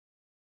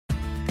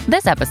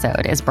This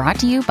episode is brought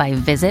to you by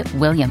Visit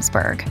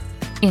Williamsburg.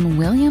 In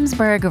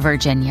Williamsburg,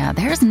 Virginia,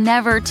 there's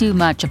never too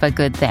much of a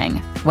good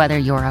thing. Whether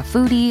you're a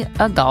foodie,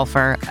 a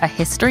golfer, a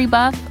history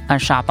buff, a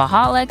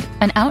shopaholic,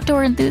 an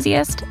outdoor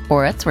enthusiast,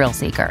 or a thrill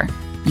seeker,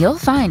 you'll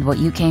find what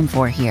you came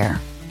for here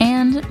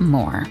and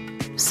more.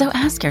 So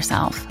ask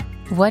yourself,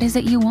 what is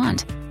it you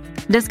want?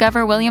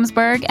 Discover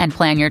Williamsburg and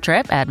plan your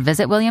trip at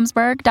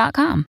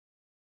visitwilliamsburg.com.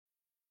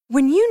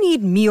 When you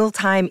need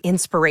mealtime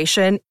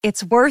inspiration,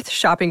 it's worth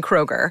shopping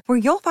Kroger, where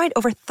you'll find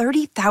over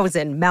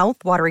 30,000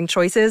 mouth-watering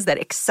choices that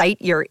excite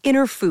your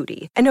inner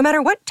foodie. And no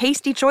matter what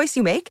tasty choice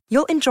you make,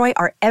 you'll enjoy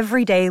our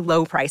everyday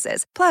low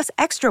prices, plus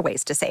extra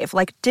ways to save,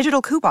 like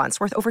digital coupons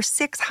worth over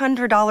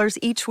 $600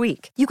 each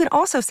week. You can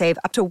also save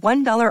up to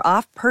 $1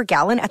 off per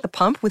gallon at the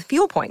pump with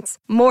fuel points.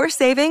 More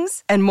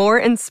savings and more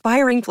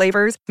inspiring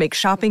flavors make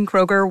shopping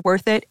Kroger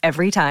worth it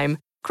every time.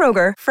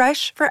 Kroger,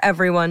 fresh for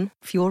everyone.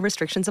 Fuel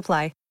restrictions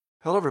apply.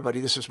 Hello, everybody.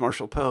 This is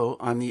Marshall Poe.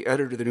 I'm the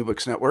editor of the New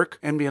Books Network.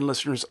 NBN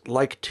listeners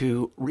like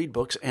to read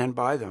books and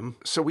buy them.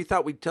 So we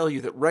thought we'd tell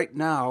you that right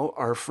now,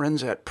 our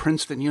friends at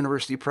Princeton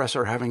University Press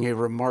are having a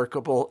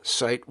remarkable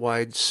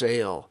site-wide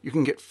sale. You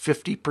can get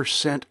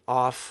 50%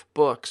 off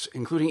books,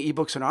 including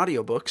ebooks and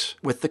audiobooks,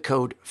 with the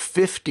code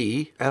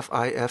 50,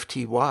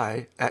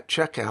 F-I-F-T-Y, at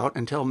checkout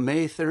until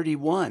May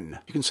 31.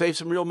 You can save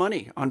some real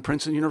money on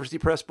Princeton University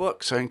Press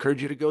books. I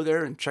encourage you to go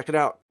there and check it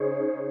out.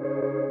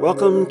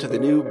 Welcome to the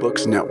New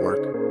Books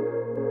Network.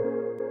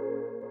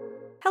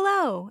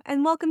 Hello,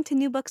 and welcome to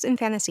New Books in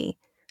Fantasy.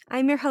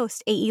 I'm your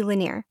host, A.E.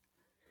 Lanier.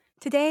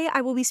 Today, I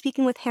will be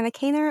speaking with Hannah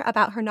Kaner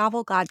about her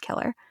novel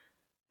Godkiller.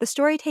 The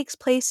story takes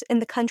place in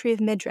the country of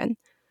Midran,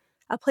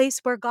 a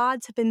place where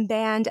gods have been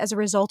banned as a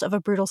result of a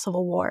brutal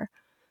civil war.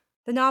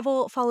 The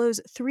novel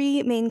follows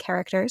three main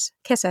characters: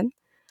 Kissin,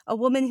 a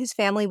woman whose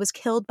family was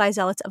killed by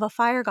zealots of a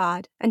fire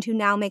god and who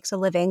now makes a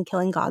living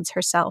killing gods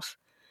herself,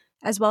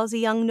 as well as a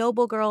young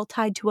noble girl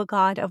tied to a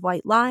god of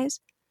white lies,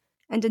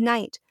 and a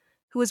knight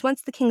who was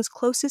once the king's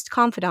closest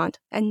confidant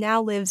and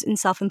now lives in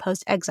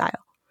self-imposed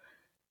exile.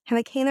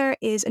 Hannah Kaner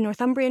is a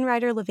Northumbrian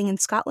writer living in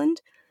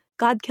Scotland.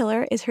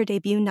 Godkiller is her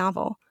debut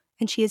novel,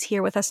 and she is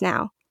here with us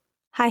now.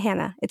 Hi,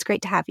 Hannah. It's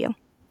great to have you.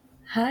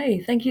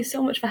 Hi. Thank you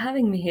so much for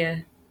having me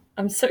here.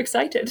 I'm so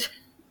excited.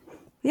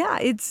 Yeah,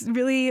 it's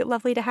really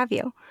lovely to have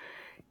you.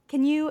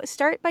 Can you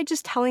start by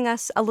just telling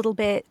us a little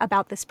bit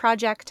about this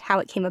project, how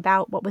it came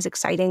about, what was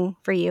exciting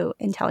for you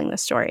in telling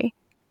this story?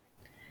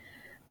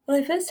 Well,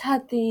 I first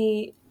had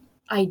the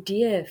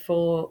idea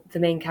for the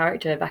main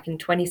character back in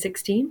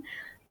 2016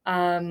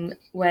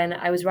 when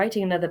I was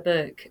writing another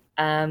book,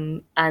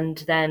 and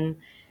then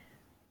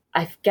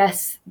I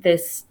guess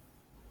this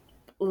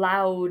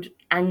loud,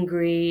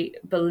 angry,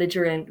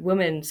 belligerent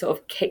woman sort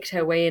of kicked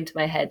her way into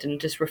my head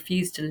and just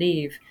refused to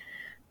leave.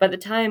 By the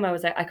time I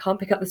was like, I can't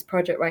pick up this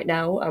project right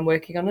now, I'm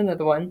working on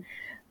another one.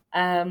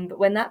 But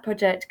when that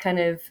project kind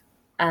of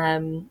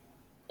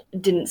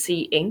didn't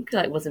see ink,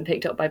 like wasn't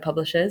picked up by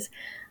publishers,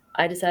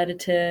 I decided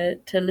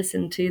to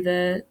listen to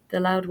the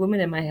loud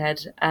woman in my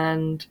head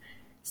and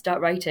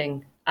start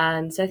writing.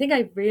 And so I think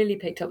I really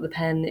picked up the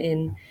pen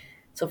in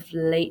sort of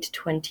late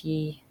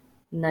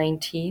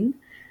 2019.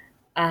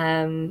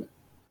 And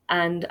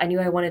I knew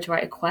I wanted to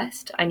write a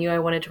quest. I knew I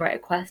wanted to write a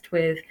quest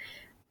with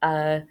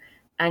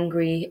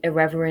angry,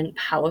 irreverent,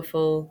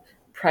 powerful,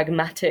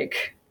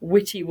 pragmatic,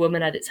 witty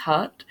woman at its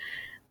heart.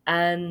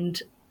 And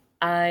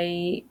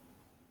I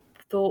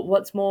thought,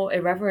 what's more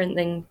irreverent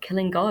than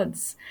killing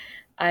gods?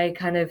 I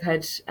kind of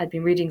had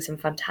been reading some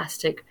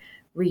fantastic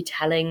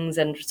retellings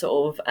and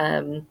sort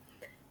of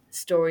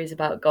stories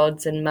about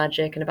gods and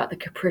magic and about the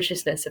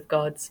capriciousness of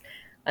gods.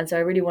 And so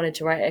I really wanted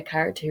to write a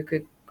character who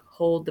could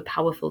hold the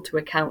powerful to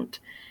account,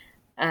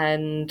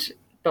 but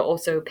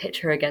also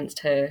pitch her against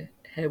her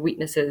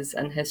weaknesses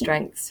and her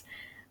strengths.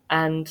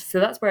 And so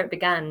that's where it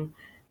began.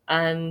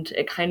 And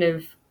it kind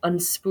of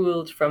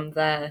unspooled from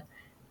there.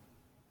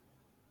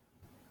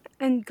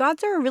 And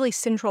gods are a really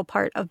central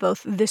part of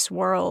both this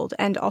world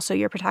and also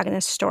your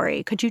protagonist's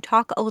story. Could you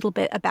talk a little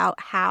bit about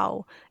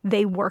how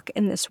they work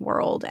in this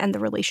world and the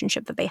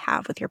relationship that they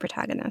have with your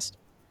protagonist?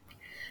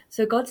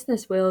 So gods in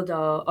this world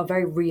are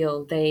very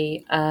real.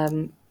 They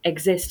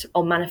exist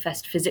or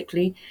manifest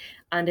physically,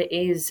 and it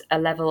is a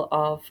level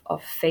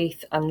of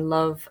faith and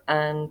love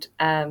and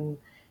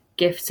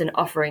gifts and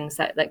offerings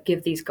that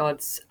give these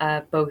gods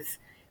both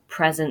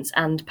presence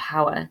and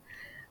power.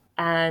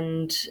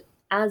 And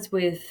as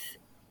with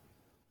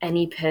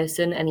any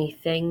person,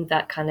 anything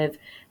that kind of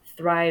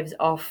thrives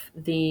off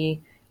the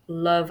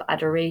love,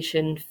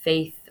 adoration,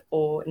 faith,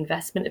 or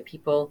investment of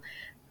people,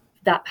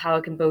 that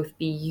power can both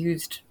be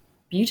used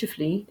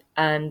beautifully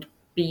and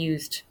be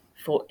used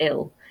for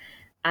ill.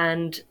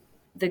 And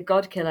the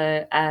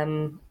Godkiller,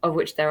 of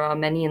which there are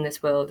many in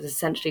this world, is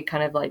essentially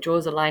kind of like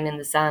draws a line in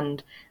the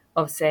sand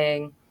of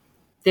saying,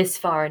 this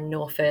far and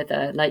no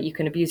further. Like, you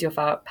can abuse your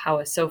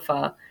power so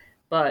far,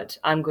 but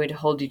I'm going to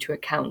hold you to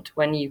account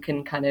when you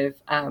can kind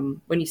of,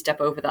 when you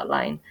step over that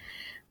line.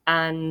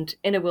 And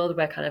in a world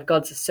where kind of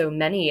gods are so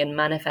many and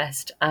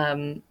manifest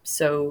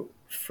so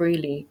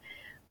freely,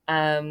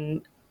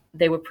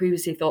 they were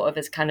previously thought of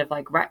as kind of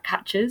like rat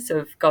catchers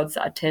of gods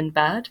that had turned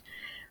bad.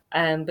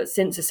 But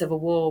since the Civil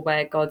War,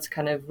 where gods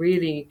kind of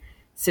really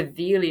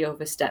severely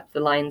overstepped the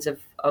lines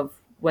of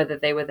whether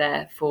they were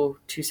there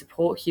to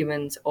support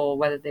humans or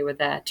whether they were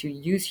there to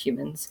use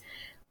humans,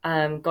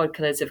 god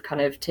killers have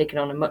kind of taken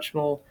on a much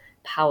more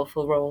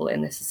powerful role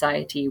in the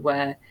society,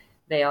 where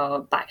they are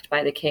backed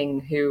by the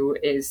king, who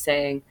is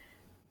saying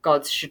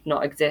gods should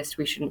not exist,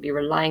 we shouldn't be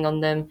relying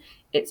on them.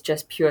 It's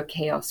just pure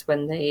chaos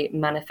when they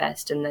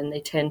manifest, and then they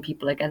turn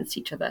people against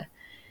each other.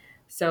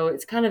 So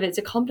it's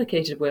a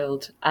complicated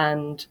world,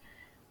 and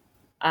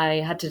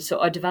I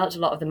developed a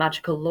lot of the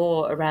magical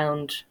lore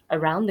around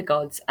the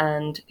gods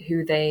and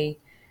who they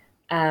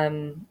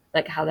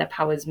like how their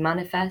powers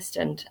manifest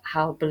and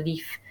how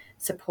belief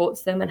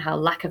supports them and how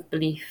lack of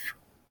belief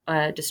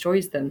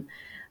destroys them.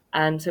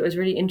 And so it was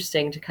really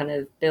interesting to kind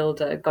of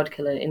build a god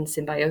killer in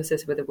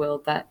symbiosis with a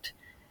world that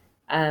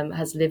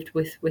has lived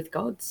with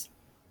gods.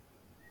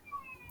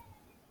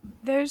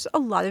 There's a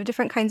lot of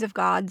different kinds of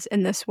gods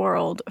in this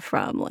world,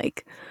 from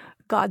like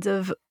gods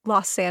of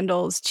lost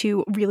sandals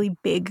to really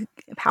big,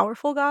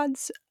 powerful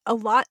gods. A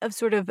lot of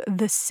sort of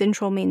the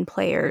central main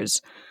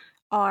players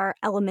are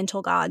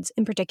elemental gods.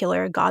 In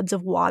particular, gods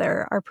of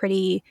water are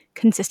pretty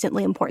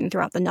consistently important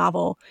throughout the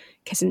novel.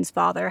 Kissen's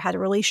father had a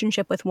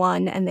relationship with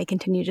one, and they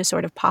continue to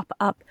sort of pop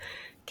up.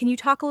 Can you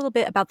talk a little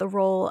bit about the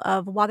role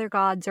of water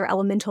gods or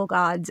elemental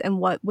gods and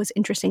what was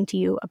interesting to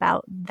you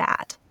about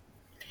that?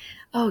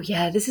 Oh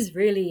yeah, this is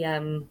really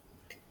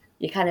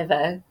you're kind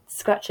of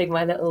scratching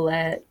my little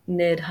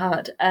nerd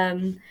heart.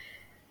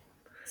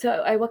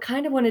 So I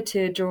kind of wanted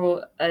to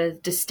draw a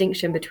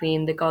distinction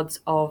between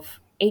the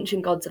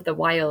ancient gods of the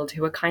wild,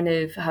 who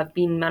have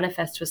been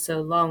manifest for so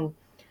long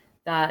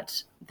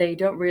that they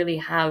don't really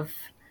have,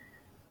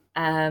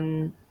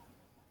 I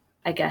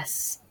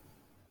guess,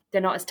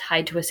 they're not as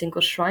tied to a single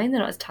shrine. They're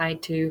not as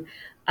tied to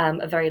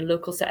a very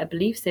local set of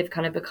beliefs. They've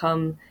kind of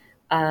become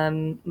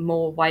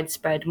more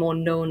widespread, more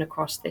known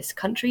across this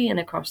country and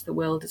across the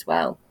world as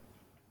well.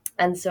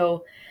 And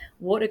so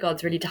water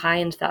gods really tie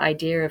into that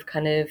idea of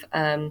kind of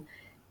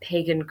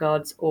pagan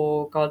gods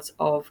or gods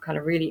of kind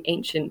of really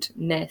ancient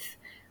myth,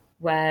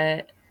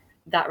 where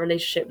that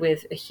relationship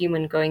with a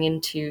human going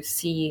into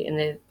sea in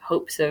the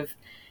hopes of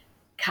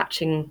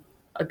catching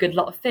a good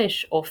lot of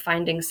fish or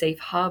finding safe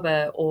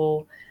harbor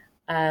or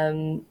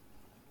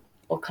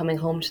coming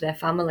home to their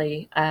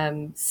family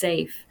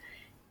safe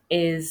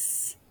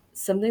is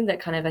something that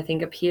kind of, I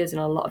think, appears in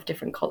a lot of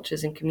different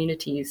cultures and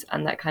communities,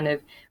 and that kind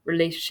of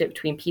relationship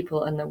between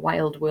people and the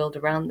wild world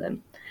around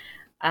them.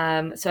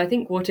 So I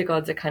think water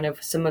gods are kind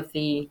of some of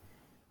the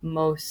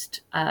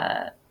most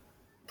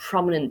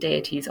prominent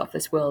deities of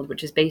this world,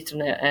 which is based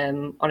on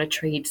a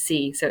trade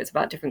sea. So it's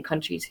about different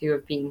countries who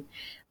have been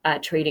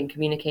trading,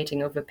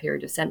 communicating over a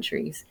period of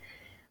centuries.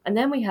 And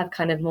then we have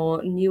kind of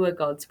more newer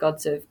gods,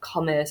 gods of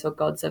commerce, or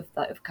gods that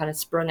have kind of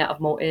sprung out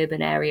of more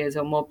urban areas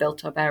or more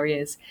built up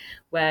areas,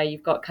 where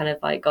you've got kind of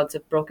like gods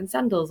of broken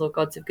sandals or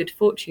gods of good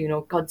fortune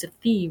or gods of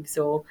thieves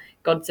or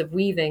gods of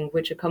weaving,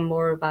 which become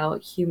more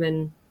about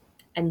human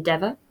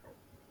endeavor.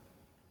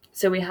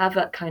 So we have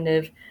that kind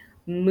of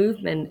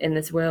movement in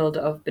this world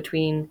of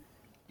between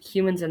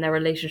humans and their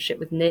relationship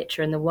with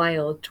nature and the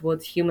wild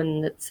towards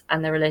humans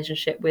and their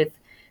relationship with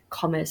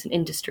commerce and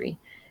industry.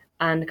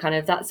 And kind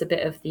of that's a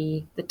bit of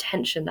the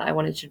tension that I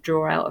wanted to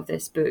draw out of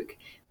this book,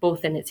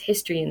 both in its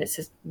history and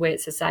its way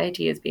its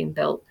society is being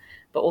built,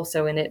 but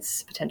also in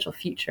its potential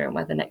future and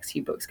where the next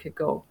few books could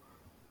go.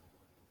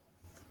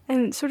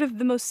 And sort of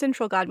the most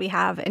central god we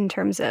have in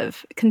terms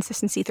of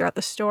consistency throughout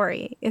the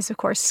story is, of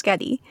course,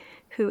 Skedi,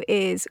 who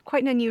is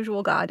quite an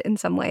unusual god in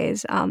some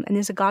ways, and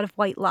is a god of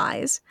white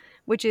lies,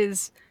 which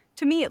is,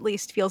 to me at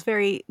least, feels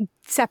very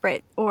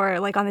separate or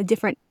like on a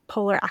different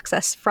polar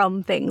axis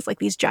from things like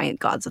these giant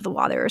gods of the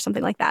water or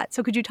something like that.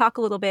 So could you talk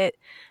a little bit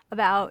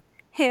about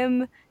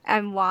him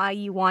and why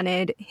you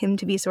wanted him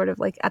to be sort of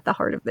like at the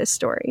heart of this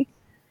story?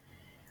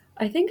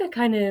 I think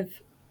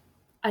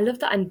I love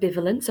that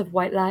ambivalence of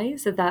white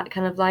lies, that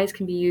kind of lies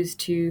can be used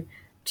to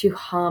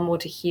harm or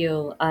to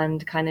heal,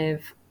 and kind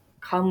of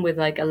come with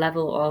like a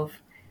level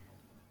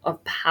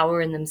of power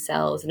in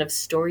themselves and of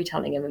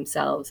storytelling in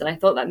themselves. And I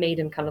thought that made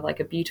him kind of like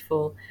a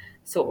beautiful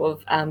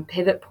sort of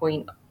pivot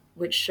point,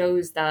 which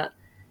shows that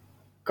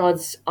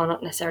gods are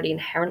not necessarily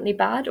inherently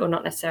bad or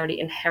not necessarily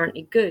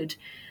inherently good.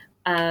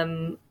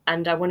 And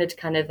I wanted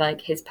kind of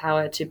like his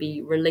power to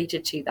be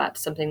related to that,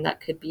 something that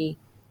could be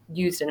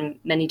used in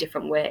many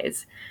different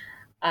ways.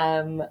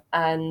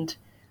 And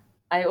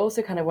I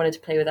also kind of wanted to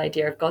play with the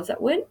idea of gods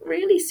that weren't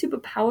really super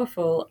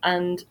powerful.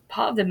 And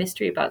part of the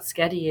mystery about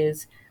Skedi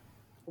is,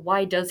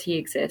 why does he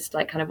exist?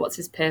 Like, kind of what's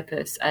his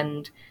purpose,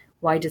 and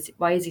why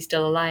is he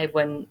still alive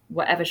when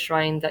whatever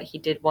shrine that he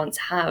did once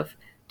have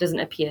doesn't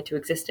appear to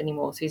exist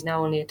anymore? So he's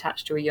now only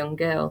attached to a young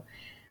girl.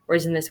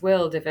 Whereas in this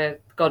world, if a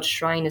god's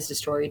shrine is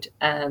destroyed,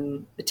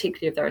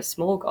 particularly if they're a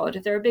small god,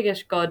 if they're a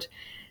biggish god,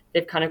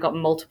 they've kind of got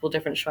multiple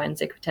different shrines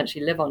they could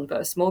potentially live on. But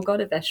a small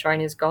god, if their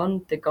shrine is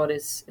gone, the god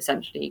is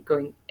essentially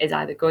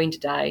either going to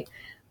die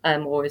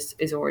or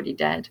is already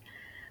dead.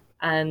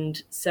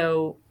 And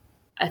so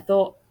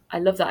I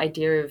love that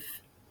idea of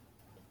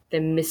the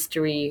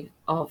mystery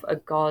of a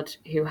god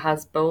who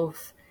has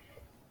both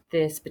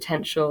this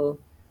potential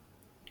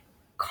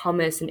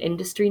commerce and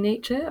industry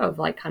nature of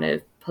like kind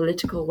of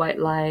political white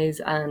lies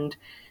and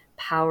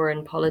power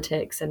and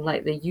politics and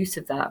like the use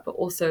of that, but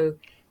also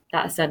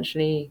that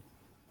essentially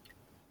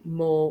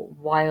more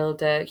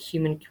wilder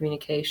human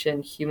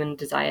communication, human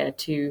desire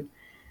to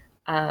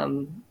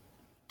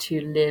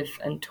live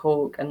and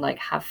talk and like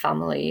have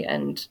family,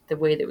 and the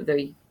way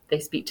that they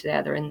speak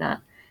together in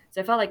that. So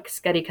I felt like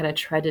Skedi kind of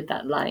treaded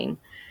that line.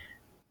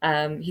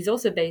 He's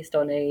also based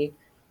on a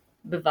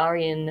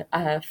Bavarian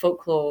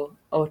folklore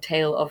or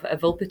tale of a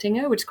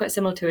Wolpertinger, which is quite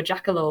similar to a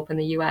jackalope in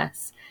the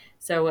US.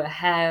 So a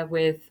hare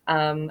with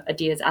a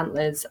deer's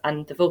antlers,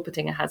 and the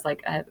Wolpertinger has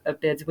like a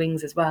bird's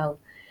wings as well.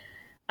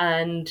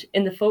 And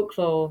in the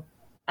folklore,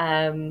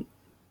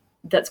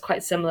 that's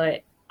quite similar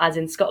as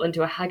in Scotland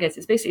to a haggis.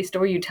 It's basically a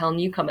story you tell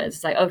newcomers.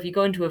 It's like, oh, if you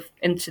go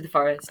into the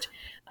forest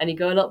and you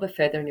go a little bit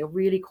further and you're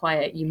really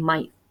quiet, you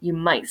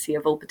might see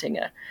a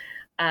Wolpertinger.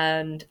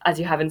 And as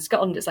you have in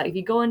Scotland, it's like if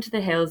you go into the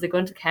hills, they go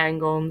into the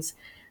cairngorms,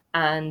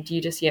 and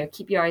you just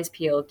keep your eyes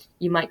peeled,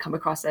 you might come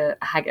across a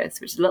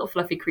haggis, which is a little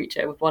fluffy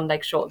creature with one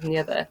leg shorter than the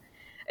other.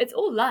 It's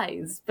all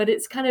lies, but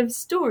it's kind of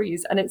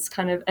stories and it's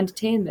kind of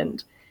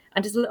entertainment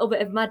and just a little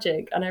bit of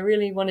magic. And I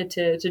really wanted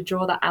to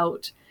draw that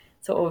out,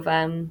 sort of,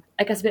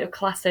 I guess, a bit of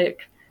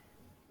classic,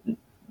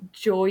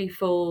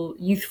 joyful,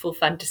 youthful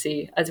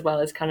fantasy, as well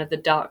as kind of the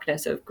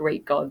darkness of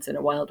great gods in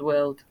a wild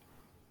world.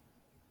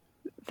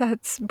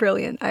 That's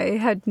brilliant. I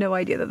had no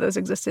idea that those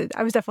existed.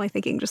 I was definitely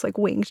thinking just like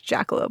winged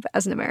jackalope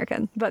as an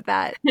American, but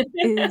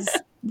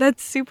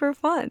that's super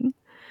fun.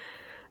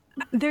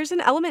 There's an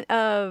element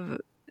of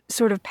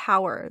sort of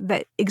power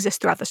that exists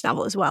throughout this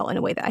novel as well, in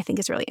a way that I think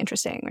is really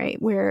interesting,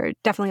 right? We're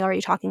definitely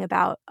already talking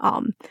about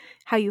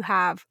how you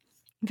have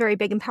very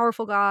big and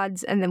powerful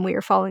gods, and then we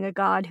are following a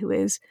god who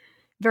is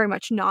very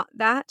much not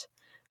that.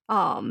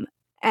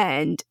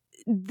 And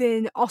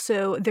then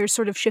also there's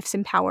sort of shifts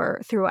in power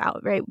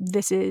throughout, right?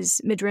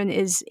 Midrin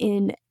is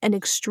in an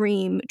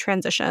extreme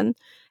transition,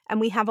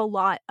 and we have a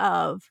lot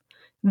of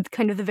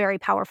kind of the very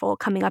powerful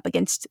coming up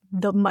against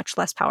the much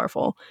less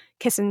powerful.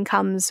 Kissen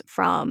comes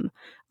from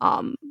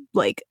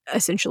like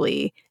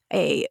essentially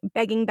a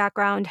begging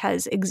background,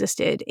 has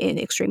existed in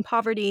extreme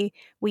poverty.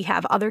 We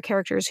have other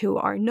characters who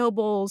are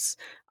nobles.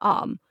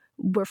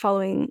 We're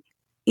following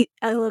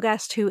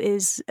Elogast, who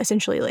is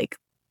essentially like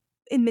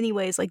in many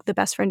ways like the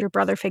best friend or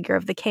brother figure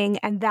of the king,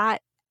 and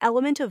that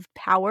element of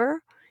power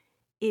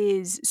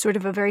is sort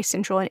of a very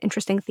central and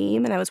interesting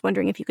theme. And I was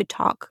wondering if you could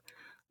talk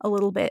a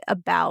little bit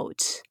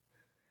about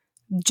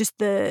just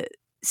the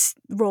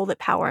role that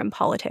power and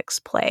politics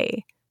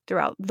play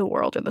throughout the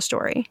world or the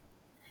story.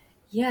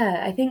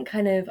 Yeah, I think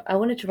kind of I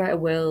wanted to write a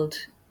world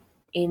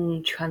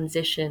in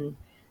transition,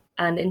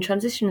 and in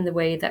transition in the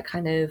way that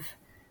kind of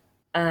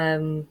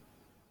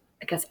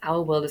I guess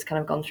our world has kind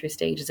of gone through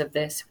stages of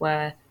this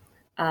where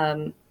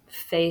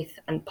faith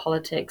and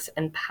politics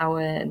and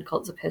power and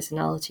cults of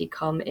personality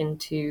come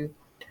into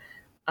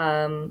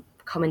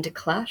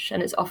clash,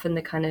 and it's often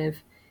the kind of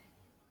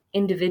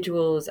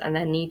individuals and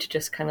their need to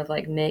just kind of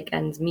like make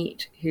ends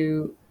meet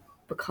who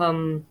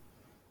become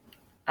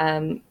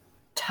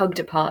tugged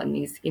apart in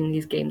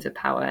these games of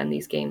power and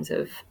these games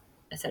of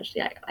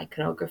essentially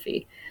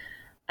iconography.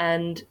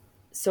 And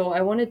so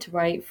I wanted to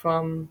write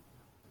from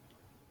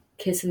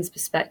Kissen's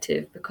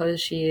perspective, because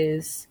she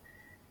is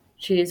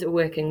a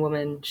working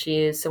woman. She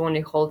is someone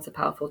who holds the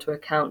powerful to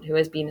account, who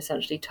has been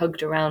essentially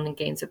tugged around in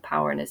games of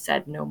power and has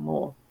said no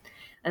more.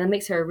 And that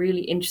makes her a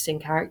really interesting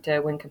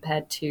character when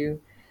compared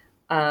to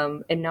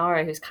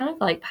Inara, who's kind of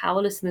like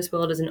powerless in this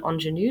world as an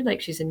ingenue,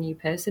 like she's a new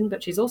person,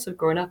 but she's also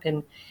grown up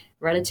in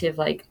relative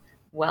like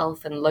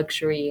wealth and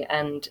luxury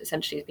and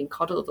essentially has been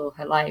coddled all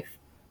her life.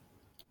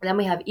 And then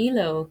we have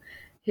Elo,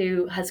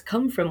 who has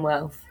come from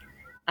wealth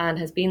and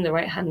has been the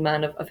right-hand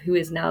man of who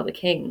is now the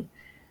king,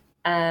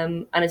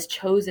 and has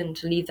chosen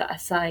to leave that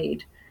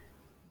aside,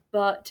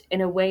 but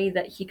in a way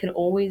that he can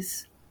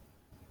always,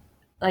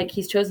 like,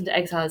 he's chosen to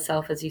exile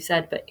himself, as you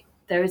said, but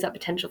there is that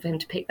potential for him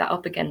to pick that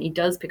up again. He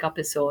does pick up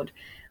his sword,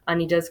 and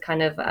he does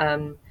kind of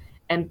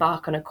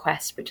embark on a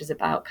quest, which is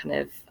about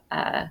kind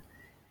of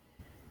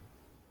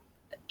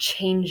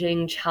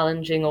changing,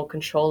 challenging, or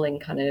controlling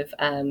kind of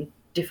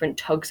different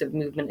tugs of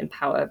movement and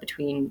power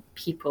between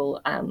people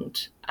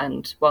and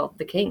well,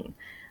 the king.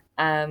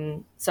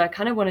 So I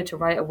kind of wanted to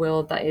write a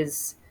world that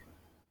is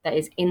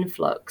in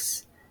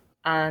flux,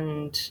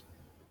 and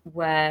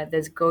where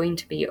there's going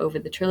to be, over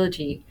the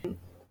trilogy,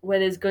 where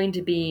there's going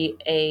to be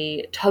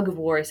a tug of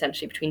war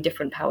essentially between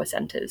different power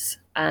centers,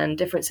 and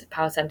different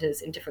power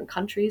centers in different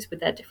countries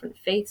with their different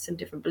faiths and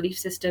different belief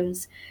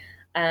systems,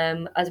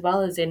 as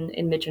well as in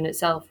Midrin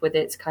itself, with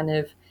its kind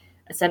of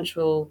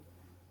essential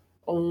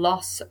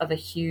loss of a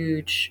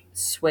huge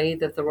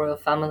swathe of the royal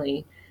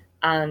family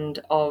and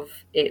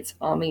of its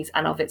armies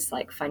and of its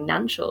like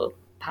financial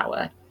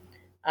power,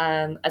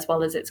 as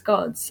well as its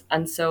gods.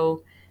 And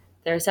so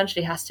there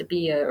essentially has to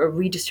be a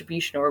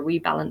redistribution or a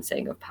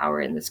rebalancing of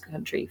power in this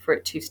country for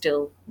it to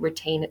still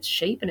retain its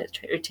shape and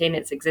retain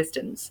its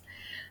existence.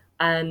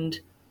 And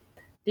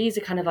these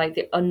are kind of like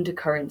the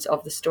undercurrents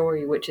of the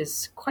story, which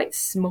is quite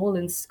small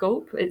in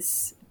scope.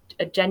 It's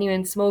a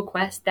genuine small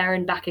quest there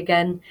and back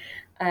again.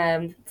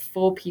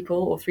 4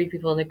 people or 3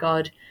 people and a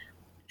god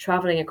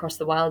traveling across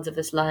the wilds of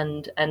this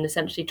land and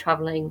essentially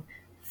traveling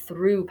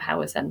through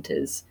power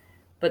centers.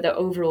 But the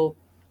overall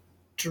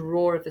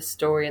draw of the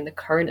story and the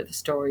current of the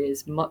story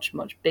is much,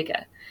 much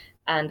bigger.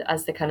 And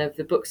as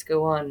the books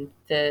go on,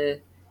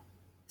 the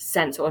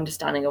sense or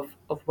understanding of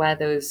where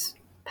those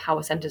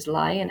power centers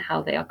lie and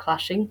how they are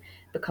clashing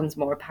becomes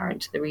more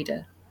apparent to the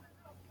reader.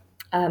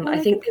 I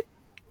think.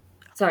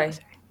 Sorry.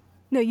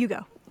 No, you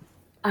go.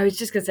 I was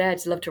just going to say I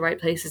just love to write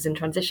places in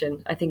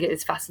transition. I think it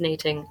is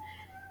fascinating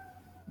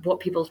what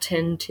people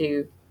turn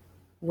to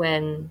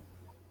when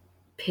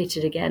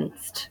pitted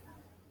against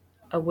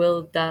a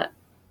world that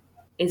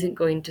isn't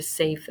going to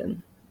save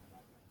them,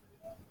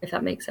 if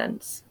that makes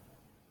sense.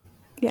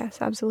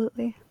 Yes,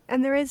 absolutely.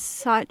 And there is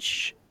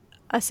such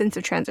a sense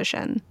of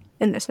transition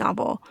in this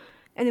novel,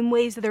 and in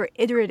ways that are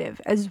iterative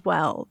as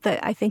well,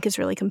 that I think is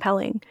really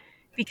compelling.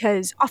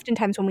 Because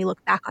oftentimes when we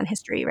look back on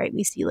history, right,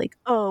 we see like,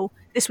 oh,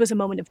 this was a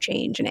moment of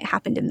change and it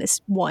happened in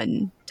this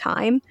one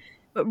time.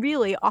 But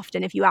really,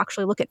 often, if you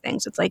actually look at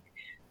things, it's like,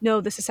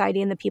 no, the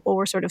society and the people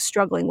were sort of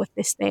struggling with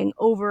this thing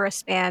over a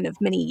span of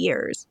many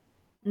years.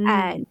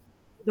 And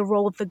the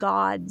role of the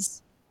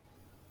gods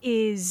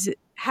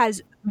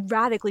has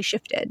radically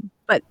shifted,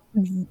 but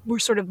we're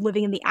sort of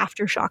living in the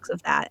aftershocks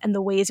of that and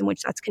the ways in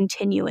which that's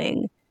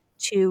continuing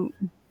to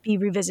be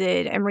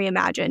revisited and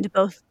reimagined,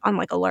 both on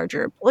like a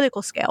larger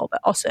political scale, but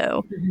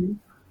also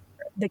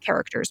the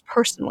characters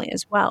personally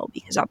as well,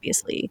 because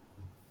obviously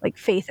like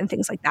faith and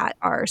things like that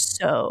are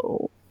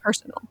so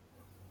personal.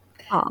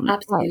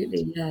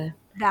 Absolutely, yeah.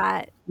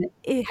 That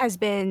it has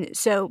been,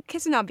 so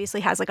Kissen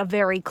obviously has like a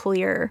very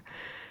clear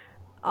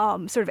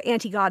sort of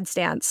anti-God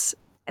stance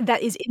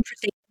that is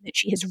interesting, that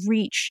she has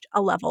reached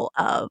a level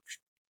of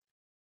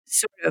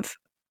sort of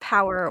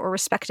power or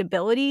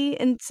respectability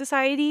in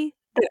society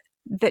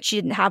that she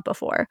didn't have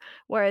before.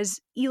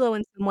 Whereas Elo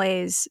in some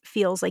ways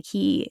feels like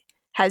he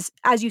has,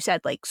 as you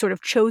said, like sort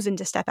of chosen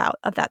to step out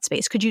of that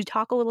space. Could you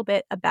talk a little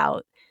bit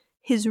about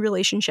his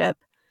relationship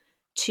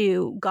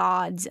to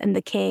gods and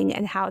the king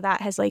and how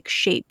that has like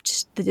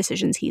shaped the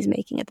decisions he's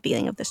making at the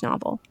beginning of this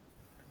novel?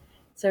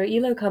 So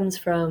Elo comes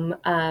from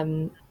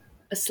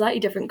a slightly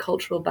different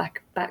cultural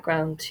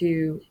background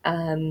to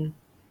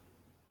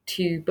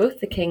both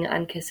the king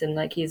and Kissen.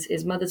 Like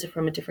his mothers are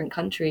from a different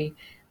country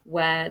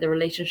where the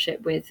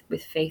relationship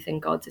with faith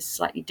and gods is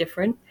slightly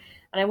different.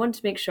 And I wanted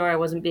to make sure I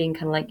wasn't being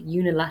kind of like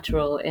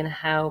unilateral in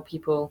how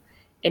people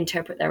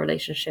interpret their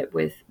relationship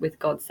with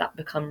gods that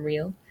become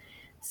real.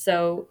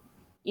 So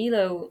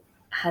Elo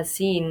has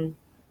seen,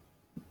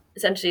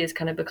 essentially has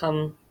kind of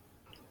become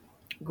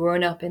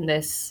grown up in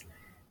this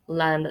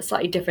land that's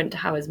slightly different to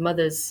how his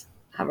mothers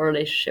have a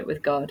relationship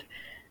with God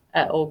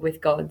or with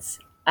gods,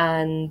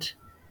 and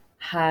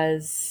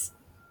has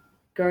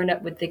grown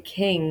up with the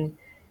king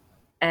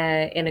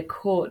in a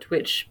court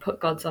which put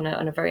gods on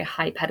a very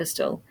high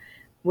pedestal,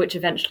 which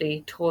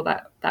eventually tore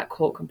that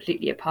court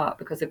completely apart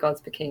because the gods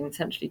became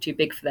essentially too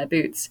big for their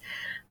boots,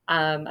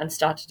 and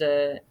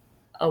started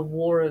a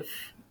war of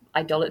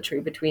idolatry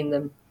between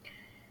them.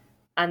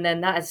 And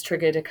then that has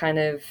triggered a kind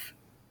of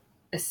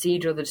a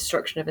siege or the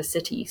destruction of a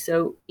city.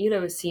 So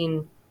Elo has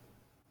seen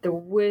the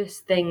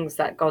worst things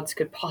that gods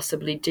could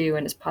possibly do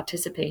and has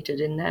participated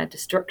in their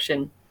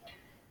destruction.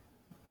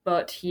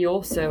 But he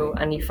also,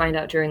 and you find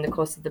out during the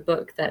course of the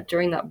book, that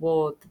during that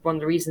war, one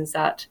of the reasons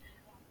that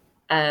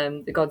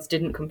the gods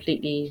didn't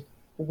completely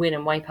win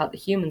and wipe out the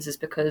humans is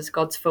because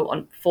gods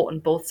fought on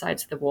both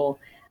sides of the war,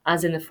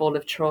 as in the fall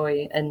of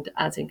Troy and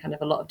as in kind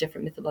of a lot of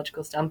different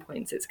mythological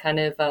standpoints. It's kind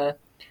of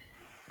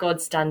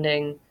gods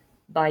standing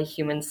by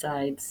human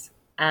sides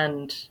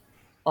and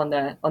on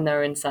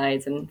their own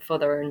sides and for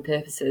their own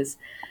purposes.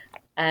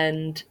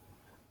 And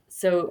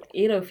so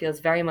Elo feels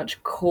very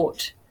much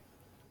caught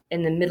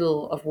in the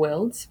middle of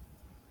worlds.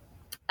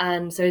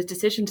 And so his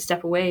decision to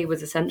step away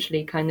was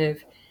essentially kind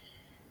of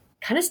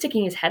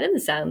sticking his head in the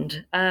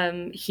sand.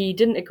 He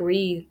didn't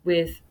agree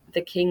with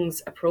the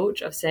king's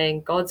approach of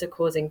saying gods are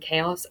causing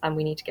chaos and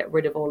we need to get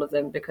rid of all of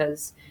them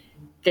because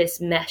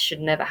this mess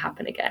should never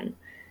happen again.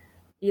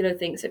 Elo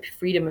thinks that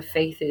freedom of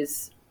faith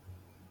is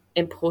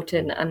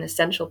important and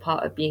essential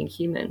part of being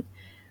human,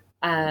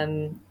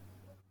 and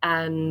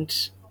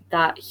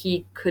that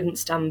he couldn't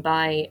stand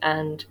by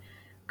and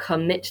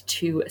commit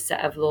to a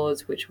set of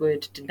laws which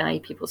would deny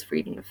people's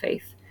freedom of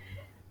faith.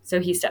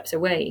 So he steps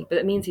away, but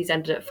it means he's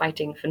ended up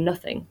fighting for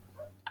nothing,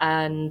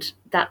 and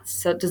that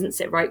doesn't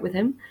sit right with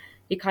him.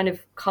 He kind of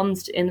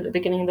comes in at the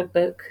beginning of the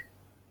book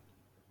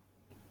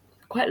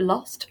quite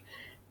lost.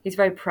 He's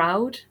very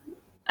proud,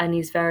 and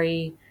he's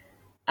very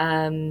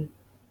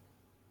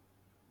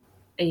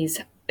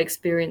he's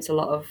experienced a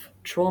lot of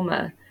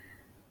trauma,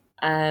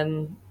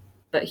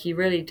 but he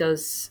really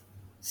does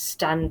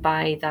stand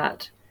by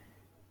that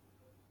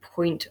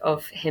point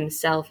of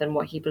himself and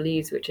what he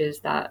believes, which is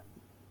that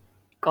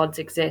gods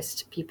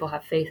exist, people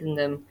have faith in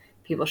them,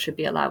 people should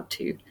be allowed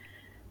to.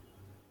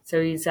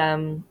 So he's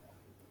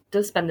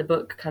does spend the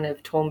book kind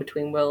of torn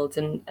between worlds,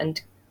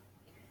 and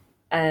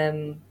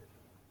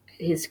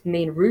his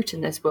main root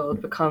in this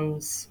world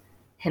becomes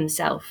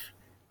himself,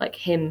 like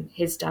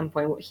his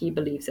standpoint, what he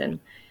believes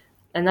in.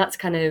 And that's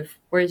kind of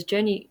where the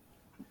journey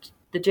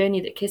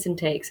that Kissin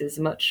takes is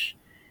much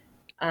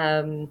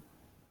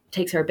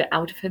takes her a bit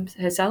out of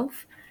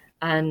herself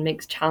and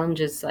makes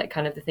challenges like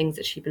kind of the things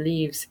that she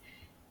believes.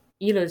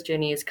 Elo's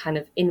journey is kind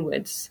of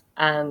inwards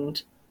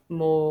and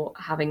more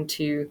having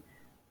to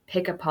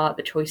pick apart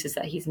the choices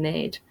that he's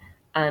made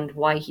and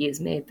why he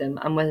has made them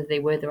and whether they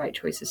were the right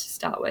choices to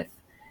start with,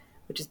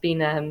 which has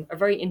been a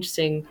very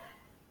interesting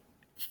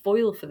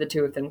foil for the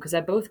two of them because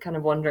they're both kind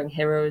of wandering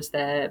heroes.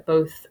 They're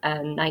both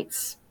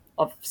knights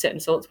of certain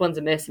sorts. One's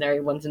a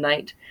mercenary, one's a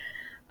knight,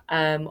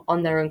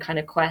 on their own kind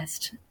of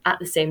quest at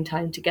the same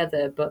time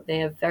together, but they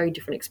have very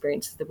different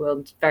experiences of the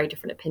world, very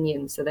different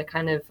opinions. So they're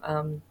kind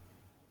of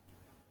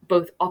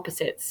both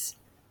opposites,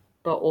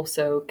 but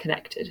also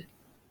connected.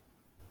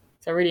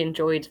 So I really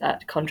enjoyed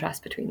that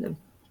contrast between them.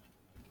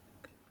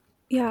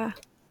 Yeah,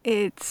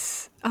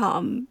 it's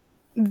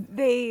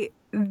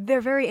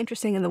they're very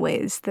interesting in the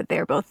ways that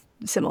they're both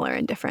similar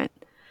and different.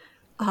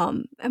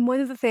 And one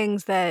of the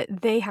things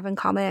that they have in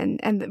common,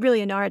 and that really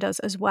Inara does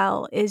as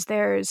well, is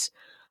there's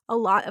a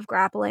lot of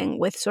grappling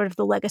with sort of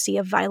the legacy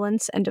of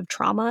violence and of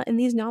trauma in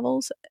these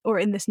novels, or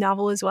in this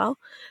novel as well.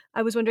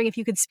 I was wondering if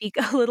you could speak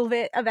a little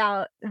bit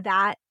about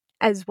that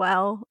as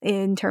well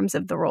in terms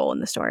of the role in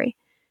the story.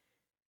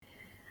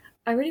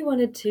 I really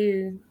wanted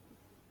to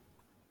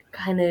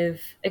kind of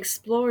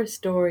explore a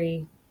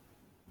story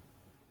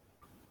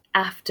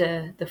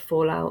after the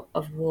fallout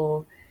of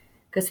war,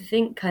 because I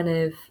think kind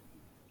of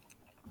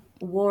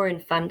war in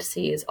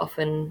fantasy is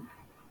often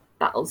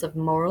battles of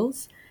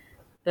morals,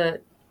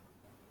 but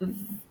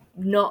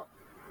not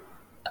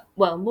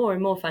well, more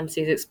and more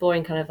fantasy is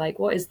exploring kind of like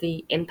what is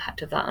the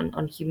impact of that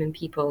on human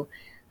people.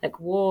 Like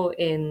war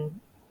in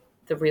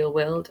the real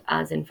world,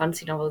 as in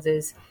fantasy novels,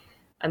 is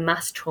a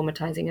mass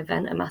traumatizing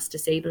event, a mass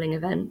disabling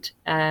event.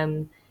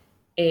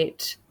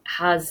 It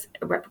has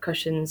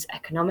repercussions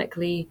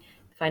economically,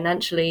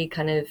 financially,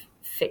 kind of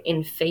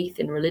in faith,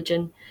 in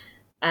religion,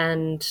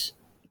 and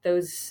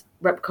those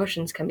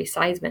repercussions can be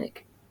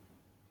seismic.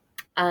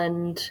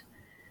 And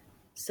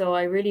so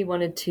I really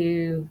wanted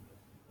to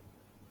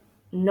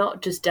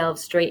not just delve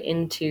straight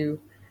into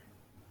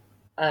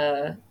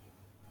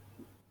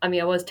I mean,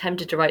 I was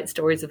tempted to write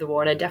stories of the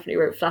war, and I definitely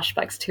wrote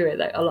flashbacks to it.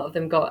 Like a lot of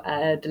them got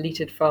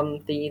deleted from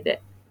the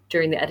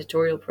during the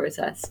editorial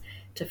process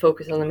to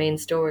focus on the main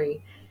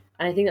story.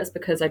 And I think that's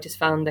because I just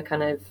found the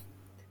kind of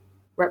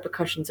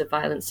repercussions of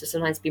violence to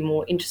sometimes be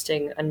more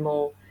interesting and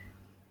more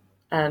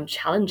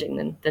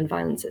challenging than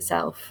violence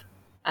itself.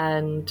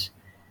 And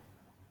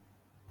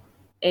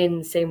in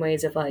the same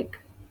ways of like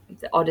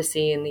the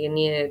Odyssey and the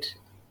Aeneid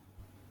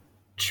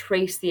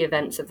trace the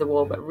events of the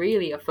war, but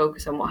really a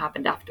focus on what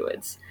happened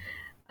afterwards.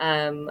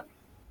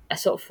 I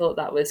sort of thought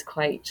that was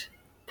quite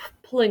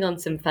pulling on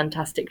some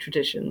fantastic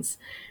traditions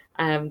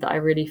that I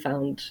really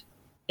found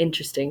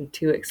interesting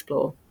to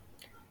explore.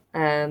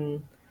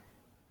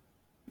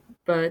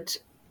 But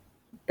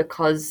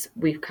because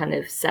we've kind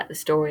of set the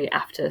story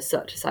after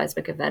such a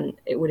seismic event,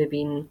 it would have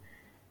been,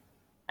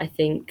 I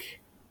think,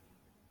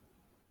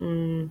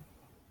 it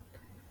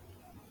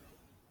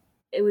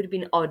would have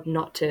been odd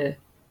not to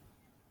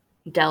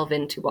delve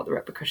into what the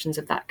repercussions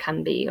of that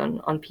can be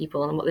on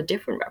people and what the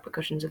different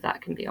repercussions of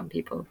that can be on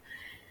people.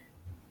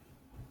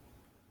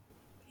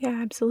 Yeah,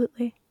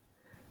 absolutely.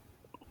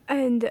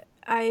 And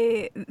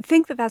I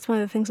think that that's one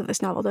of the things that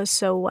this novel does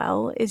so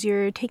well is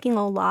you're taking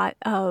a lot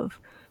of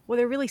what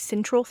are really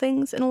central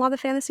things in a lot of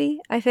fantasy,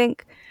 I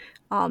think,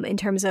 in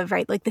terms of,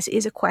 right, like this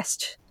is a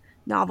quest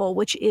novel,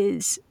 which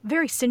is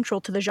very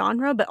central to the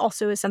genre, but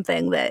also is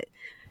something that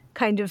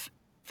kind of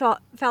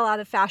fell out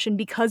of fashion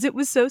because it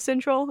was so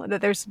central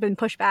that there's been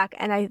pushback.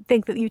 And I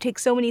think that you take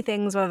so many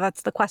things, whether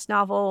that's the quest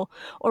novel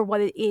or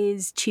what it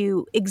is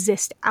to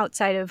exist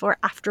outside of or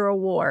after a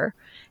war,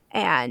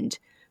 and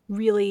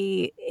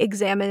really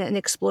examine and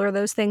explore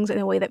those things in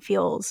a way that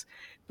feels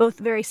both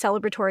very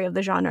celebratory of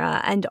the genre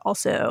and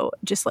also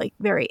just like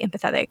very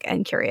empathetic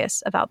and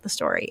curious about the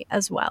story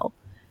as well.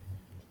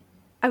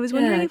 I was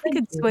wondering if we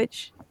could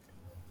switch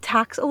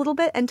tacks a little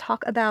bit and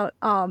talk about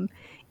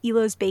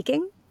Elo's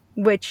baking,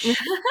 which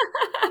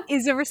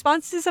is a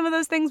response to some of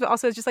those things, but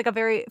also it's just like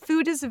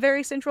food is a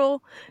very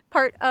central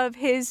part of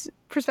his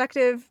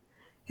perspective,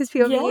 his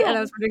POV, Yeah. and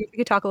I was wondering if you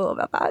could talk a little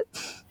about that.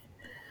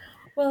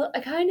 Well,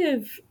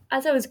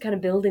 as I was kind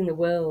of building the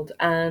world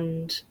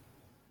and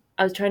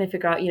I was trying to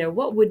figure out,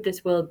 what would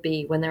this world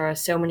be when there are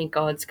so many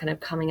gods kind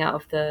of coming out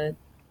of the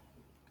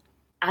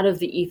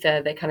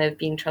ether, they're kind of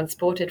being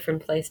transported from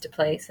place to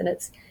place. And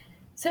it's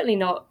certainly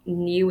not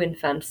new in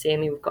fantasy. I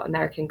mean, we've got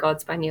American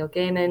Gods by Neil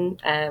Gaiman.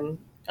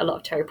 A lot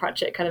of Terry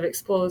Pratchett kind of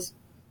explores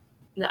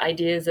the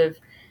ideas of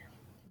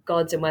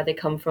gods and where they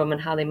come from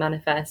and how they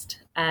manifest.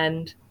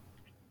 And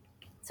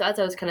So as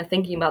I was kind of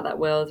thinking about that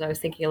world, I was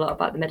thinking a lot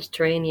about the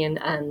Mediterranean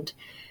and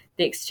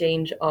the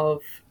exchange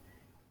of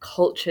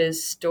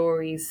cultures,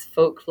 stories,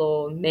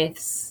 folklore,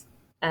 myths,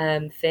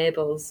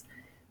 fables.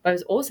 But I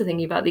was also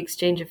thinking about the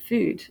exchange of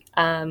food,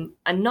 and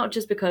not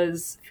just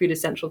because food is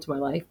central to my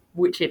life,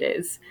 which it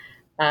is.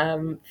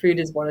 Food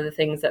is one of the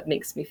things that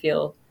makes me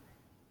feel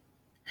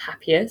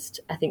happiest.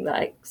 I think that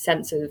like,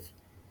 sense of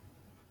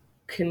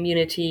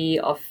community,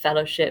 of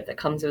fellowship that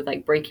comes with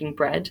like breaking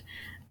bread,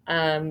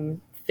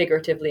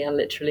 figuratively and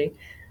literally.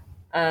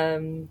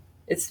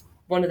 It's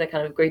one of the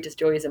kind of greatest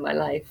joys in my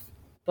life.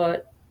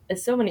 But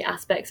there's so many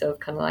aspects of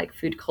kind of like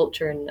food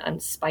culture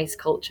and spice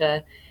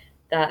culture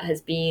that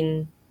has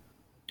been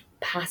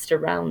passed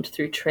around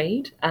through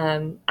trade,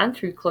 and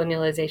through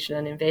colonialization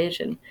and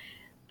invasion.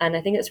 And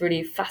I think it's a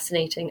really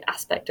fascinating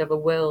aspect of a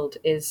world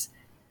is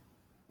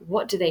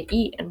what do they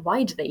eat and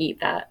why do they eat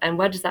that and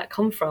where does that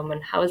come from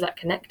and how is that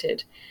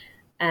connected?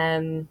 I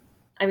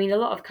mean, a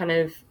lot of kind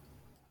of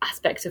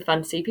aspects of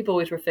fantasy, people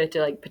always refer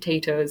to like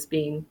potatoes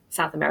being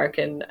South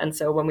American, and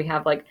so when we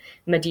have like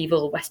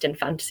medieval Western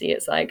fantasy,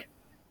 it's like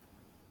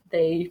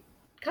they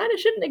kind of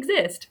shouldn't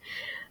exist.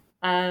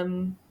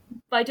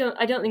 But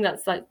I don't think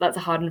that's a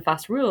hard and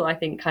fast rule. I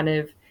think kind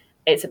of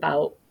it's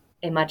about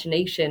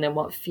imagination and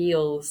what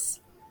feels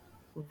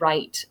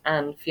right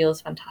and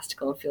feels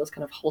fantastical and feels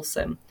kind of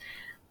wholesome.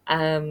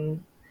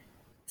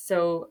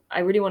 So I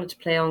really wanted to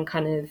play on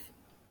kind of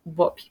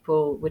what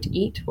people would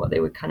eat, what they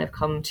would kind of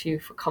come to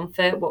for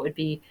comfort, what would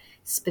be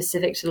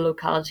specific to the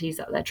localities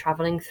that they're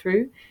traveling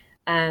through.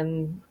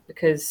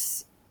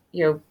 Because,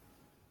 you know,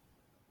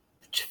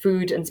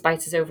 food and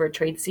spices over a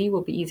trade sea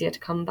will be easier to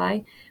come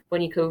by.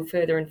 When you go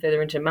further and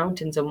further into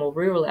mountains or more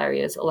rural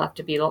areas, it'll have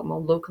to be a lot more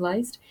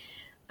localized.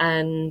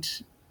 And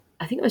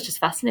I think it was just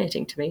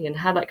fascinating to me and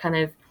how that kind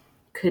of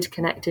could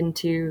connect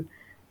into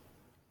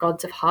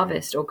gods of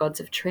harvest or gods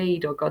of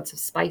trade or gods of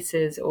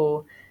spices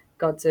or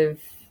gods of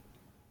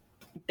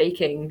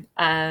baking.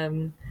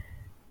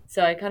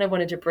 So I kind of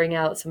wanted to bring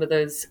out some of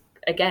those,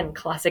 again,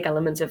 classic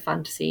elements of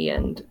fantasy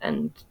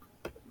and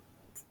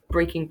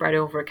breaking bread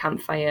over a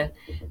campfire,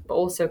 but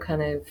also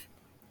kind of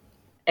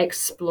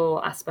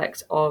explore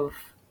aspects of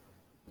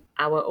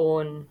our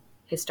own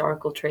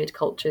historical trade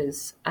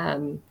cultures,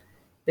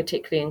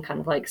 particularly in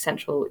kind of like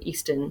Central,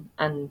 Eastern,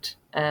 and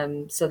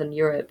Southern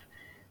Europe,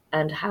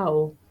 and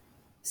how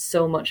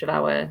so much of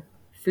our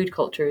food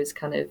culture is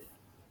kind of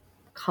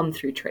come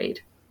through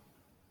trade.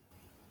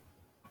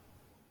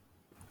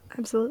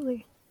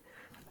 Absolutely.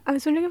 I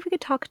was wondering if we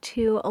could talk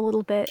to a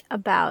little bit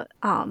about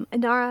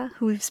Inara,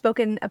 who we've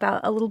spoken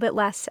about a little bit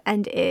less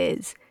and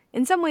is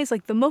in some ways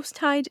like the most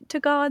tied to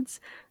gods,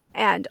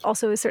 and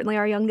also is certainly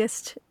our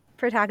youngest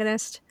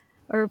protagonist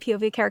or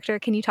POV character.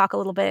 Can you talk a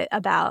little bit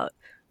about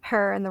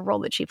her and the role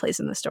that she plays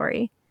in the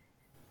story?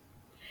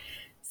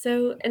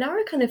 So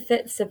Inara kind of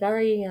fits a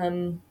very,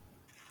 and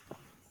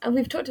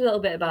we've talked a little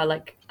bit about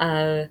like,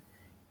 I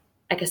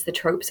guess the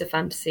tropes of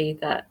fantasy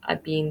that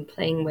I've been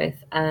playing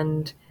with,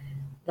 and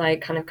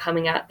like kind of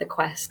coming at the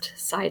quest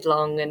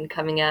sidelong and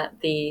coming at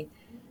the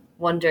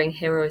wandering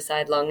hero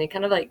sidelong, and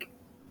kind of like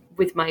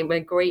with my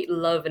great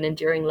love and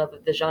enduring love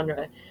of the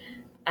genre.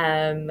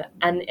 And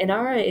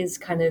Inara is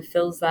kind of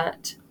fills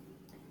that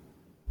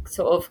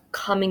sort of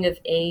coming of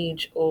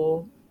age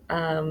or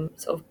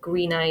sort of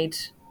green-eyed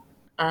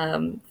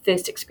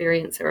first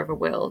experiencer of a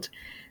world.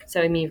 So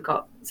I mean, you've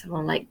got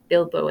someone like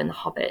Bilbo in The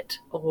Hobbit,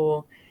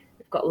 or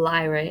we've got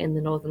Lyra in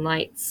The Northern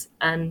Lights,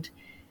 and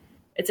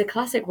it's a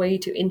classic way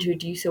to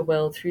introduce a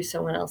world through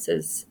someone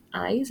else's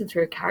eyes and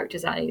through a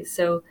character's eyes.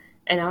 So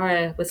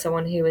Inara was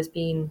someone who has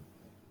been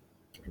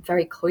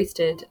very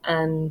cloistered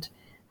and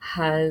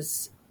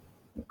has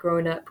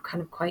grown up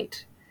kind of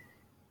quite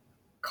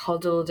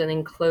coddled and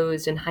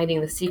enclosed and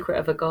hiding the secret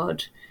of a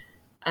god.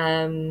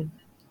 And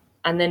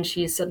then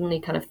she is suddenly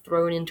kind of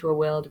thrown into a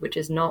world which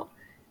is not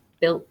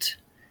built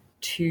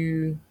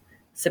to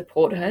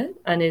support her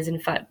and is in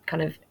fact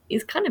kind of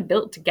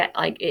built to get,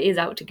 like, it is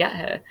out to get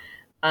her.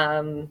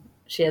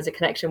 She has a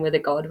connection with a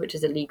god which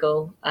is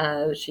illegal.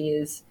 She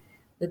is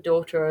the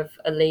daughter of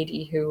a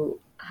lady who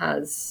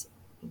has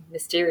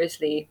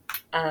mysteriously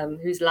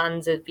whose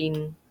lands have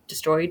been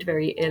destroyed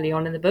very early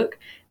on in the book.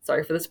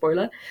 Sorry for the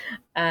spoiler,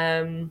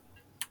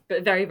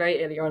 but very,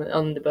 very early on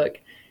in the book.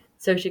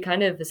 So she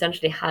kind of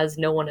essentially has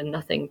no one and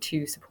nothing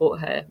to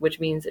support her, which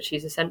means that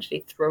she's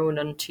essentially thrown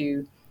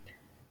onto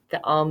the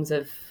arms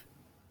of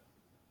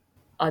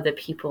other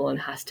people and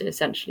has to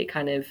essentially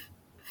kind of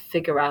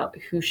figure out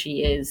who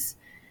she is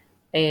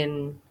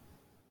in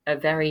a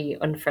very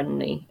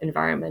unfriendly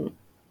environment.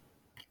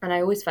 And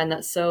I always find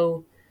that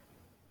so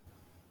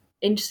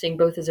interesting,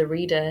 both as a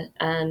reader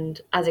and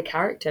as a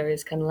character,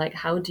 is kind of like,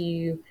 how do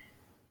you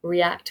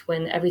react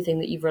when everything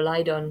that you've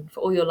relied on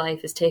for all your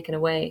life is taken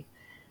away?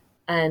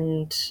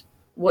 And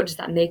what does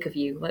that make of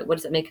you? Like, what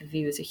does that make of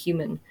you as a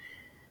human?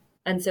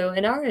 And so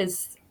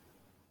Inara's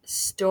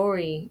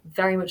story,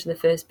 very much in the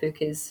first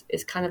book, is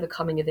kind of a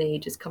coming of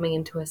age, is coming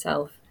into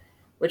herself,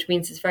 which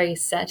means it's very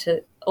set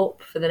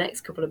up for the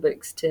next couple of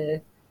books to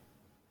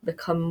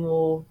become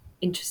more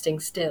interesting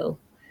still.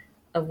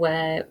 of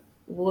where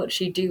what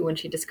she do when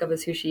she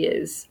discovers who she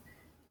is,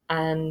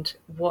 and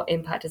what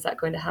impact is that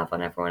going to have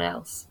on everyone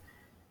else.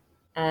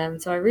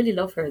 So I really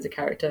love her as a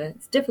character.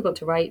 It's difficult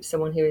to write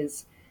someone who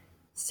is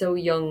so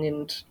young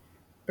and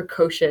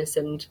precocious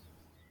and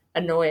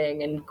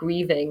annoying and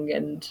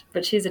grieving,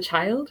 but she's a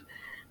child,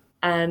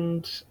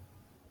 and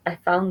I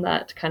found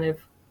that kind of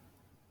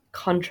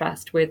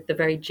contrast with the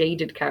very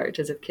jaded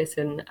characters of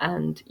Kissen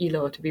and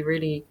Elo to be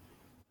really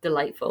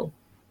delightful.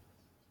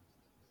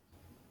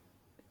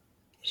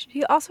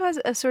 She also has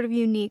a sort of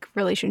unique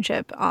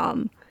relationship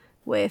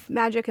with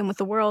magic and with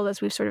the world,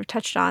 as we've sort of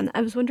touched on.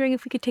 I was wondering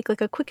if we could take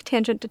like a quick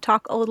tangent to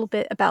talk a little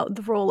bit about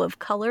the role of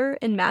color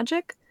in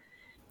magic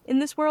in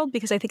this world,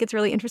 because I think it's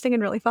really interesting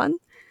and really fun.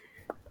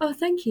 Oh,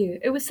 thank you.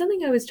 It was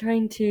something I was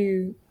trying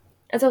to,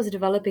 as I was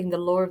developing the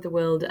lore of the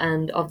world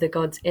and of the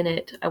gods in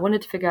it, I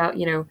wanted to figure out,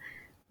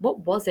 what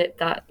was it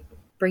that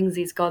brings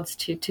these gods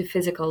to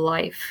physical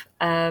life?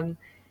 I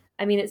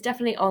mean, it's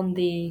definitely on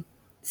the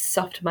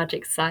soft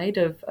magic side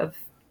of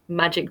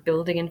magic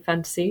building in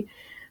fantasy.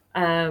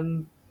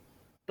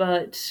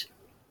 But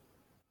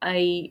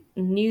I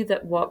knew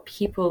that what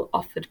people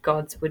offered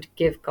gods would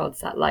give gods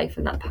that life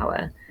and that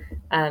power.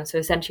 So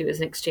essentially, it was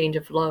an exchange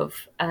of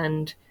love.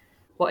 And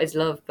what is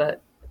love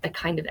but a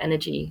kind of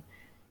energy?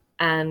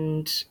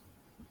 And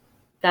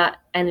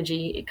that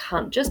energy, it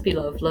can't just be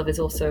love. Love is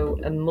also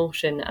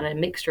emotion and a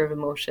mixture of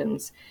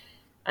emotions.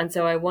 And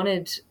so I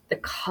wanted the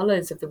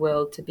colors of the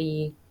world to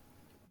be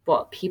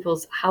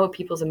how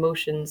people's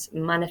emotions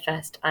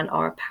manifest and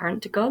are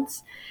apparent to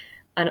gods.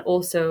 And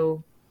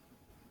also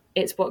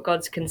it's what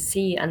gods can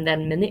see and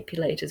then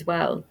manipulate as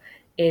well,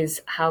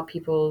 is how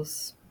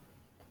people's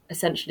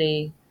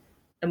essentially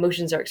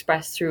emotions are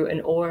expressed through an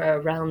aura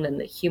around them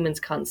that humans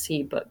can't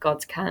see but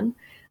gods can.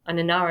 And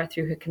Inara,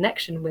 through her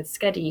connection with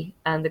Skedi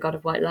and the god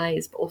of white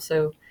lies, but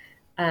also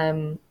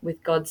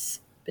with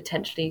gods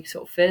potentially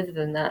sort of further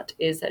than that,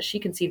 is that she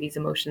can see these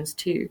emotions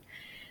too.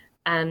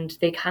 And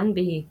they can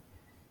be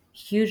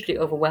hugely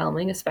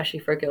overwhelming, especially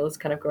for a girl who's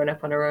kind of grown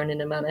up on her own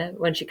in a manner,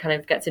 when she kind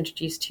of gets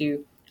introduced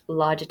to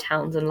larger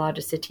towns and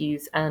larger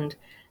cities and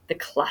the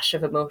clash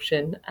of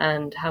emotion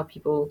and how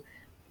people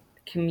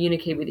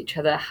communicate with each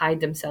other,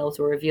 hide themselves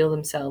or reveal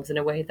themselves in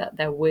a way that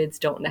their words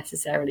don't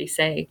necessarily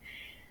say.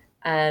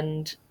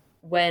 And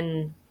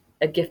when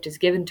a gift is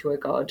given to a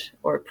god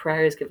or a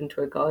prayer is given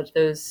to a god,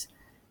 those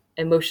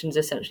emotions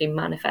essentially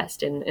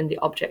manifest in the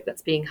object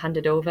that's being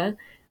handed over,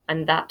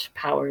 and that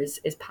power is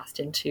passed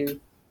into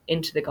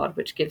the god,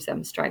 which gives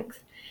them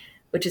strength,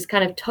 which is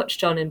kind of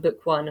touched on in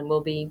book 1 and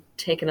will be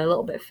taken a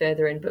little bit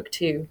further in book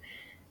 2.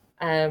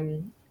 But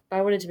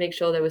I wanted to make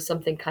sure there was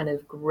something kind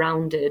of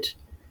grounded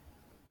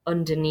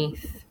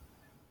underneath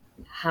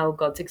how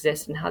gods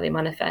exist and how they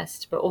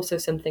manifest, but also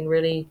something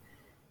really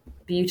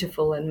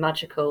beautiful and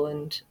magical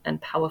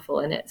and powerful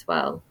in it as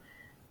well.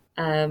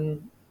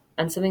 And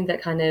something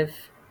that kind of,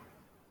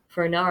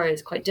 for Inara,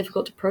 is quite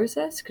difficult to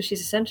process, because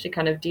she's essentially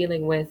kind of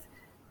dealing with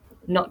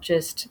not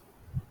just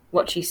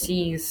what she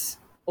sees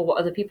or what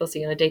other people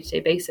see on a day-to-day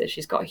basis.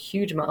 She's got a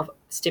huge amount of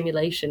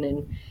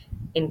stimulation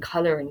in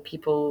color and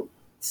people's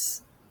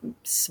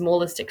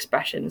smallest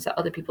expressions that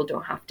other people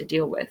don't have to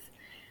deal with.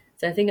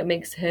 So I think it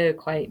makes her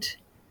quite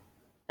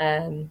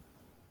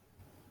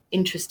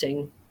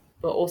interesting,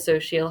 but also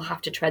she'll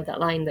have to tread that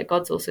line that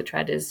gods also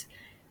tread, is,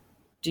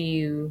 do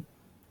you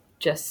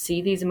just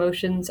see these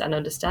emotions and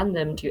understand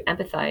them? Do you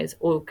empathize,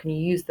 or can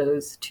you use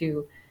those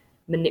to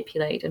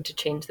manipulate and to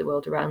change the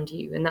world around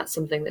you? And that's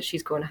something that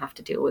she's going to have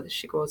to deal with as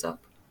she grows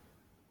up.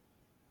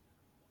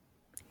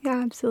 Yeah,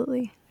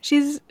 absolutely.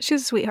 She's a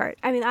sweetheart.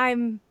 I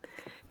mean,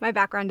 my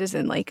background is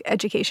in like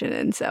education,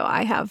 and so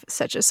I have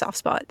such a soft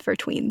spot for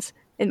tweens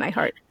in my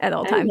heart at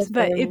all times.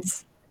 But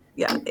it's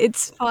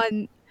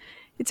fun.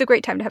 It's a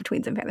great time to have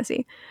tweens in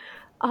fantasy.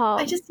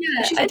 I just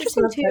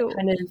love too. That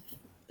kind of.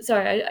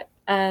 Sorry,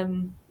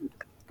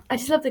 I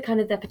just love the kind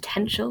of their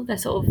potential. They're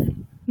sort of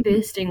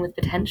bursting with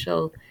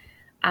potential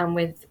and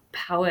with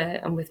power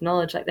and with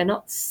knowledge. Like, they're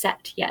not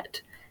set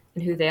yet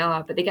in who they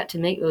are, but they get to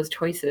make those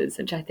choices,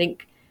 which I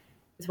think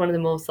is one of the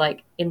most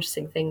like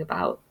interesting thing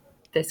about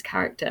this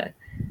character,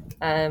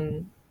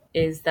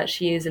 is that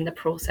she is in the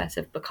process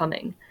of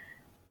becoming.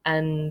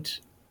 And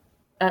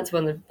that's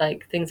one of the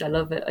like things I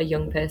love a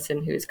young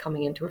person who is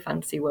coming into a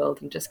fantasy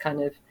world and just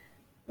kind of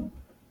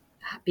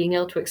being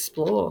able to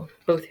explore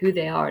both who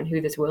they are and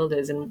who this world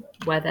is and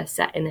where they're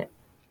set in it.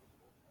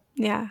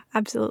 Yeah,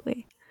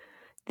 absolutely.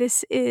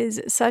 This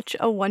is such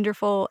a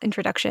wonderful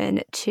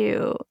introduction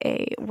to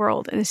a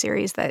world and a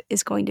series that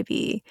is going to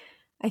be,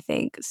 I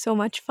think, so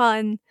much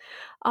fun.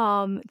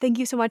 Thank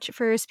you so much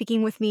for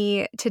speaking with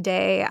me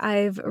today.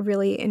 I've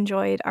really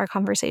enjoyed our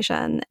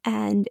conversation.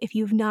 And if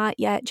you've not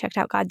yet checked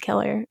out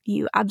Godkiller,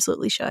 you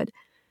absolutely should.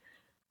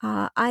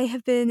 I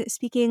have been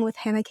speaking with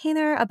Hannah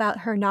Kaner about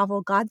her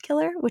novel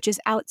Godkiller, which is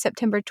out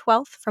September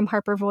 12th from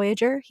Harper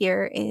Voyager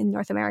here in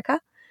North America.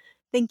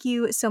 Thank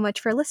you so much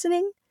for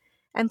listening.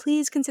 And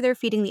please consider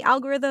feeding the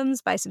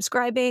algorithms by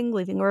subscribing,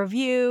 leaving a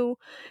review,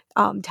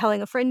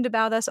 telling a friend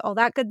about us, all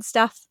that good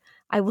stuff.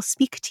 I will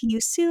speak to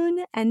you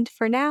soon, and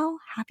for now,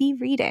 happy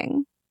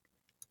reading.